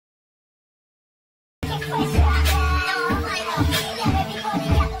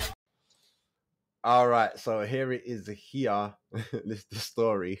All right, so here it is. Here, this is the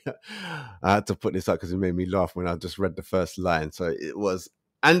story. I had to put this up because it made me laugh when I just read the first line. So it was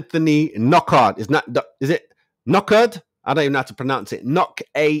Anthony Knockaert. Is it Knockaert? I don't even know how to pronounce it. Knockaert.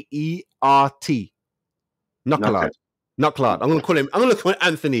 Knockaert. Knockaert. I'm gonna call him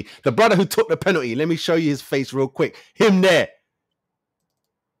Anthony, the brother who took the penalty. Let me show you his face real quick. Him there.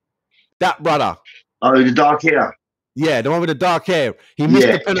 That brother. Oh, the dark hair. Yeah, the one with the dark hair. He missed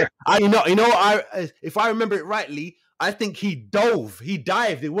the penalty. If I remember it rightly, I think he dived.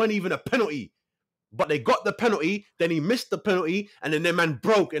 It wasn't even a penalty. But they got the penalty, then he missed the penalty, and then their man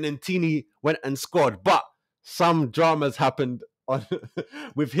broke, and then Tini went and scored. But some dramas happened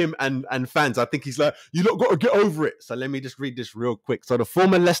with him and fans. I think he's like, you lot got to get over it. So let me just read this real quick. So the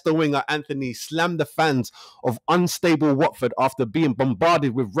former Leicester winger Anthony slammed the fans of unstable Watford after being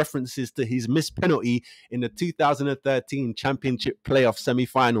bombarded with references to his missed penalty in the 2013 Championship playoff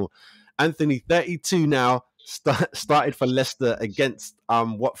semi-final. Anthony, 32 now, started for Leicester against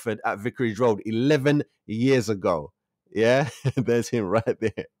Watford at Vicarage Road 11 years ago. Yeah, there's him right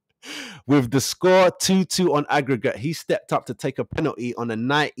there. With the score 2-2 on aggregate, he stepped up to take a penalty on the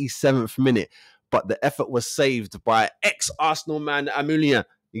 97th minute, but the effort was saved by ex-Arsenal man Amulia.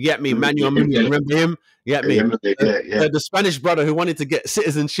 You get me? Manuel Amulia. Remember him? You get me? The Spanish brother who wanted to get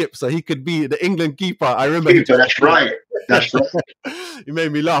citizenship so he could be the England keeper. I remember. That's right. That's right. He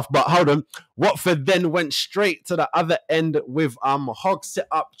made me laugh. But hold on. Watford then went straight to the other end with Hogg set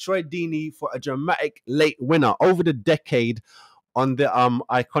up Troy Deeney for a dramatic late winner. Over the decade, on the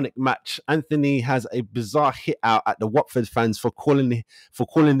iconic match, Anthony has a bizarre hit out at the Watford fans for calling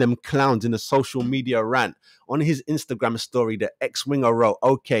them clowns in a social media rant. On his Instagram story, the ex-winger wrote,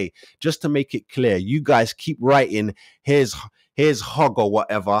 "Okay, just to make it clear, you guys keep writing, here's Hogg or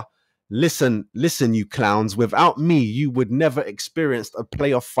whatever. Listen, you clowns. Without me, you would never experienced a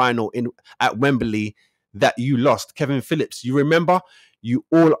playoff final at Wembley that you lost. Kevin Phillips, you remember? You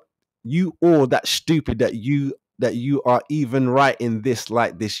all that stupid that you are even writing this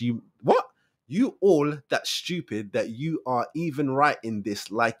like this. You all that stupid that you are even writing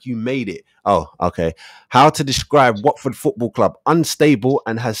this like you made it." Oh, okay. How to describe Watford Football Club: unstable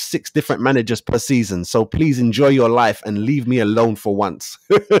and has 6 different managers per season. So please enjoy your life and leave me alone for once.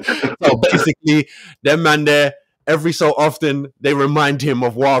 So basically, them man there, every so often they remind him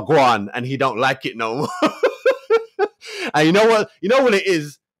of Wagwan and he don't like it no more. And you know what it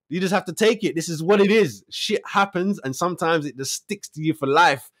is? You just have to take it. This is what it is. Shit happens, and sometimes it just sticks to you for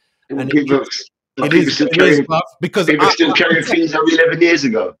life. And people still carrying things over 11 years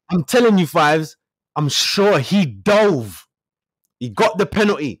ago. I'm telling you, Fives, I'm sure he dove. He got the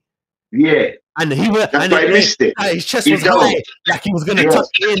penalty. Yeah. And he was, that's why he missed it. His chest was high, like he was going to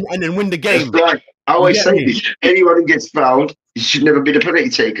touch in and then win the game. That's right. I always say this. Anyone who gets fouled, you should never be the penalty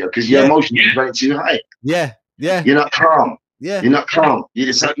taker because your emotions are running too high. Yeah. Yeah. You're not calm. Yeah. You're not calm. You're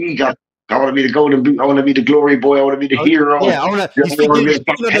just like ego. I want to be the golden boot. I want to be the glory boy. I want to be the hero. Yeah, he's thinking of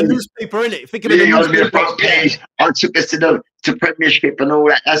the newspaper, innit? Thinking of the newspaper. I want to be the front page. I took us to Premiership and all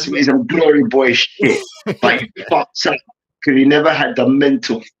that. That's some glory boy shit. But you fucked up because you never had the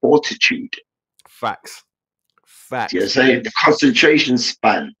mental fortitude. Facts. You know, saying the concentration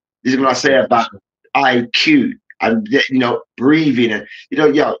span. This is what I say about IQ and breathing. And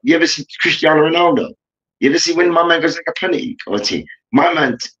you ever see Cristiano Ronaldo? You ever see when my man goes like a penalty? My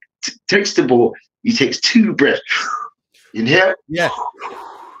man takes the ball, he takes 2 breaths. Inhale. Yeah.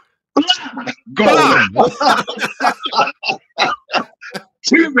 Goal.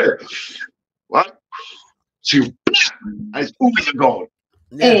 2 breaths. 1, 2. And it's always a goal.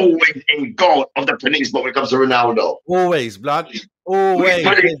 Yeah. Always a goal of the penalty spot when it comes to Ronaldo. Always, blood. Always.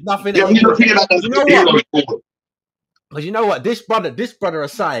 There's nothing. Because you know what? This brother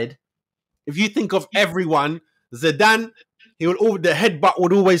aside, if you think of everyone, Zidane, the headbutt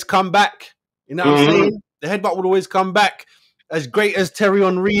would always come back. You know what I'm saying? The headbutt would always come back. As great as Thierry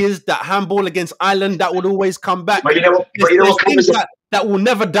Henry is, that handball against Ireland, that would always come back. But you know what covers that will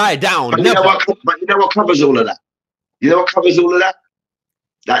never die down. But you know what covers all of that? You know what covers all of that?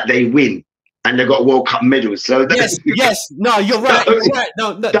 That they win and they got World Cup medals. So yes. No, you're right. You're right.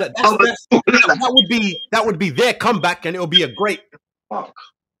 No, that would be their comeback, and it will be a great. Fuck.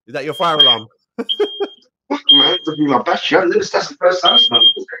 Is that your fire alarm? Fuck, man, that's my best shot. That's the first time, man.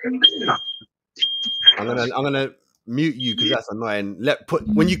 I'm gonna mute you because that's annoying.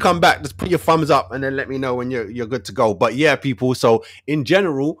 When you come back, just put your thumbs up and then let me know when you're good to go. But yeah, people. So in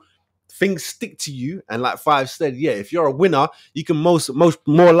general, things stick to you, and like Five said, yeah, if you're a winner, you can more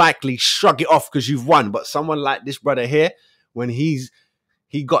likely shrug it off because you've won. But someone like this brother here, when he's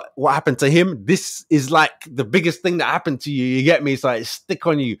he got what happened to him. This is like the biggest thing that happened to you. You get me? It's like stick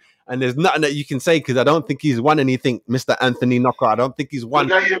on you. And there's nothing that you can say because I don't think he's won anything, Mr. Anthony Knockaert. I don't think he's won.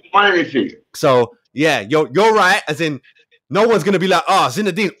 He hasn't won anything. So yeah, you're right. As in, no one's gonna be like, oh,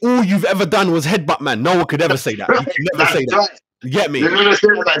 Zinedine, all you've ever done was headbutt, man. No one could ever say that. You can never say that. Right. You get me? They're not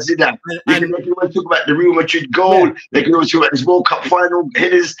saying about Zidane. They can always talk about the Real Madrid goal. Yeah. They can always talk about this World Cup final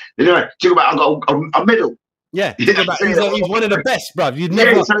hitters. They don't talk about I got a medal. Yeah, he's one of the best, bruv. You'd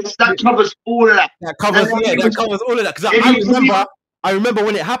never. Yeah, so that covers all of that. That covers all of that. Because I remember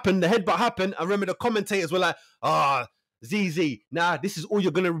when it happened, the headbutt happened. I remember the commentators were like, "Ah, oh, ZZ, nah, this is all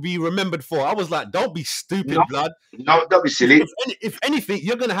you're gonna be remembered for." I was like, "Don't be stupid, blood. No, don't be silly. If anything,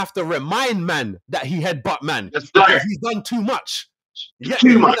 you're gonna have to remind man that he headbutt, man, because he's done too much." Yeah,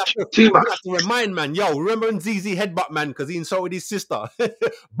 too much. You have to remind man, yo, remember when ZZ headbutt man because he insulted his sister?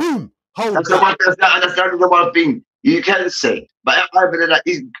 Boom. That's the one thing you can say. But other than that,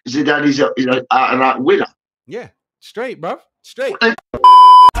 Zidane is a winner. Yeah, straight, bro. Straight.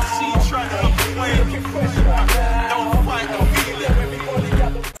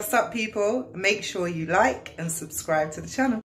 What's up, people? Make sure you like and subscribe to the channel.